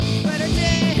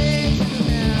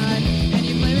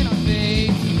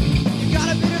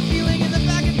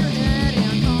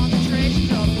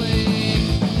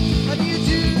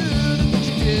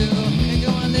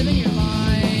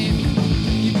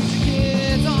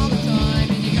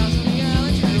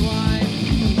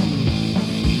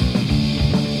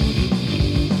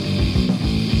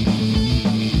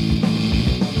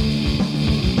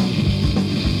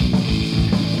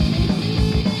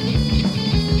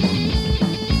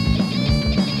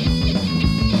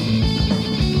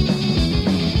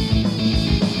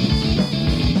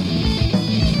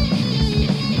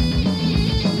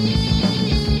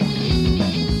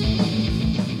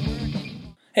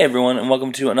Hey everyone, and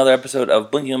welcome to another episode of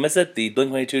Blink You'll Miss It, the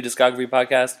Blink-182 discography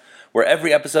podcast, where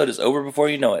every episode is over before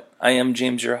you know it. I am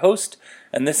James, your host,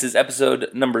 and this is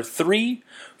episode number 3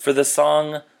 for the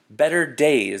song Better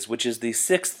Days, which is the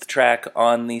 6th track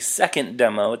on the second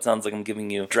demo. It sounds like I'm giving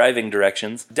you driving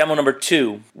directions. Demo number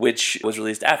 2, which was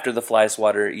released after the Fly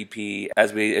Swatter EP,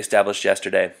 as we established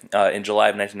yesterday, in July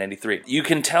of 1993. You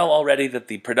can tell already that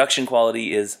the production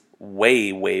quality is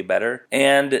way better,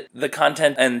 and the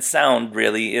content and sound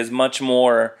really is much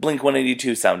more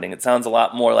Blink-182 sounding. It sounds a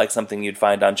lot more like something you'd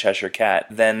find on Cheshire Cat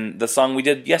than the song we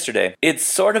did yesterday. It's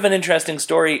sort of an interesting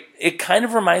story. It kind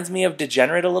of reminds me of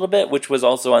Degenerate a little bit, which was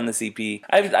also on this EP.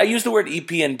 I use the word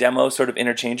EP and demo sort of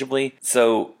interchangeably,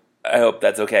 so I hope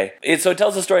that's okay. So it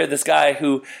tells the story of this guy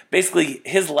who basically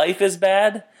his life is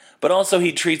bad, but also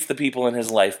he treats the people in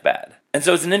his life bad. And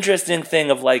so it's an interesting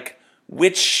thing of like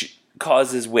which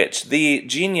causes which. The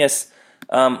genius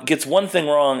gets one thing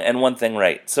wrong and one thing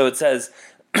right. So it says,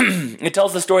 it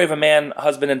tells the story of a man,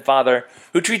 husband and father,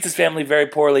 who treats his family very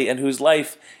poorly and whose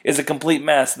life is a complete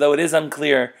mess, though it is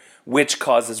unclear which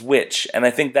causes which. And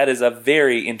I think that is a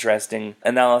very interesting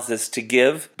analysis to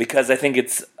give, because I think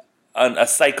it's a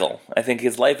cycle. I think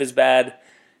his life is bad,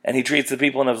 and he treats the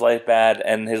people in his life bad,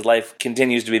 and his life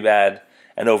continues to be bad,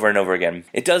 and over again.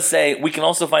 It does say, we can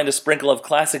also find a sprinkle of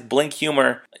classic Blink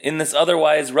humor in this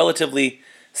otherwise relatively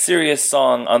serious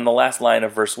song on the last line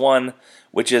of verse 1,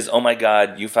 which is, oh my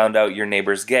god, you found out your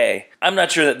neighbor's gay. I'm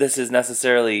not sure that this is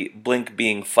necessarily Blink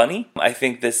being funny. I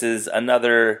think this is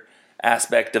another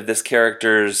aspect of this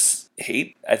character's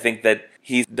hate. I think that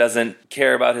he doesn't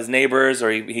care about his neighbors,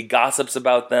 or he gossips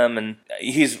about them, and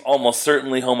he's almost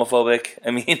certainly homophobic.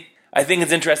 I mean, I think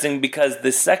it's interesting because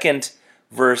the second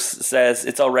verse says,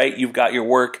 it's all right, you've got your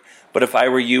work, but if I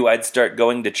were you, I'd start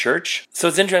going to church. So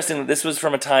it's interesting that this was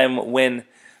from a time when,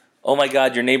 oh my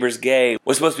god, your neighbor's gay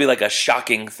was supposed to be like a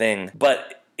shocking thing.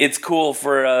 But it's cool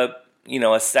for a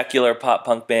secular pop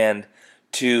punk band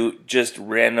to just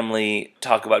randomly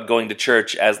talk about going to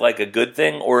church as like a good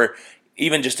thing, or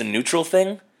even just a neutral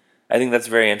thing. I think that's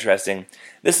very interesting.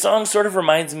 This song sort of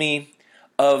reminds me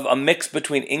of a mix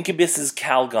between Incubus's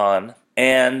Calgon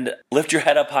and Lift Your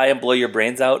Head Up High and Blow Your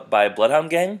Brains Out by Bloodhound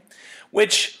Gang,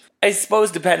 which I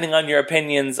suppose, depending on your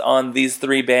opinions on these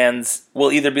three bands, will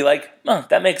either be like, oh,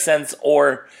 that makes sense,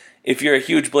 or if you're a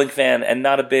huge Blink fan and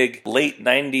not a big late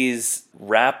 90s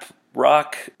rap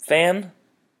rock fan,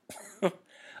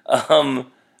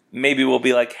 maybe we'll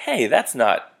be like, hey, that's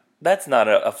not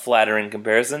a flattering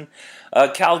comparison.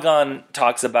 Calgon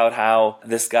talks about how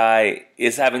this guy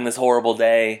is having this horrible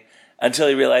day until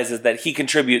he realizes that he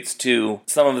contributes to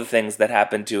some of the things that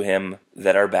happen to him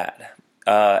that are bad.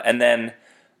 And then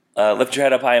Lift Your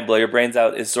Head Up High and Blow Your Brains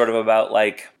Out is sort of about,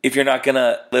 like, if you're not going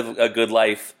to live a good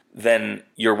life, then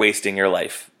you're wasting your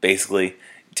life, basically.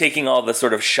 Taking all the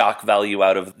sort of shock value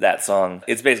out of that song.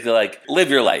 It's basically like,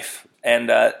 live your life. And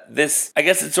this, I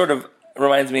guess it sort of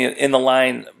reminds me in the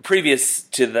line previous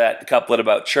to that couplet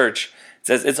about church. It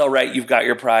says, it's all right, you've got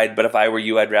your pride, but if I were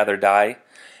you, I'd rather die.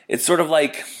 It's sort of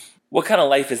like, what kind of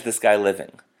life is this guy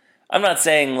living? I'm not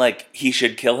saying, like, he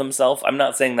should kill himself. I'm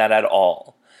not saying that at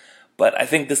all. But I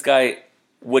think this guy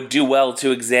would do well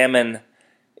to examine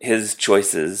his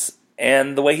choices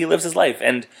and the way he lives his life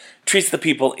and treats the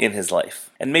people in his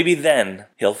life. And maybe then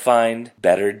he'll find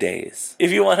better days.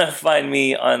 If you want to find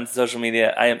me on social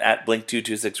media, I am at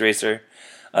Blink226Racer.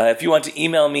 If you want to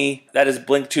email me, that is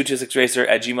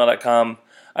blink226racer@gmail.com.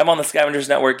 I'm on the Scavengers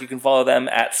Network. You can follow them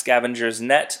at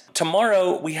ScavengersNet.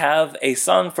 Tomorrow, we have a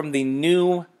song from the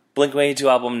new Blink-182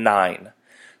 album, 9.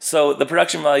 So the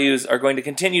production values are going to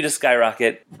continue to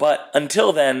skyrocket. But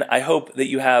until then, I hope that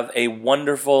you have a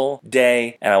wonderful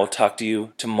day, and I will talk to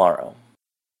you tomorrow.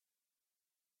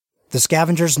 The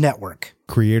Scavengers Network.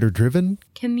 Creator-driven.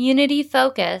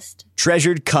 Community-focused.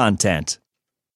 Treasured content.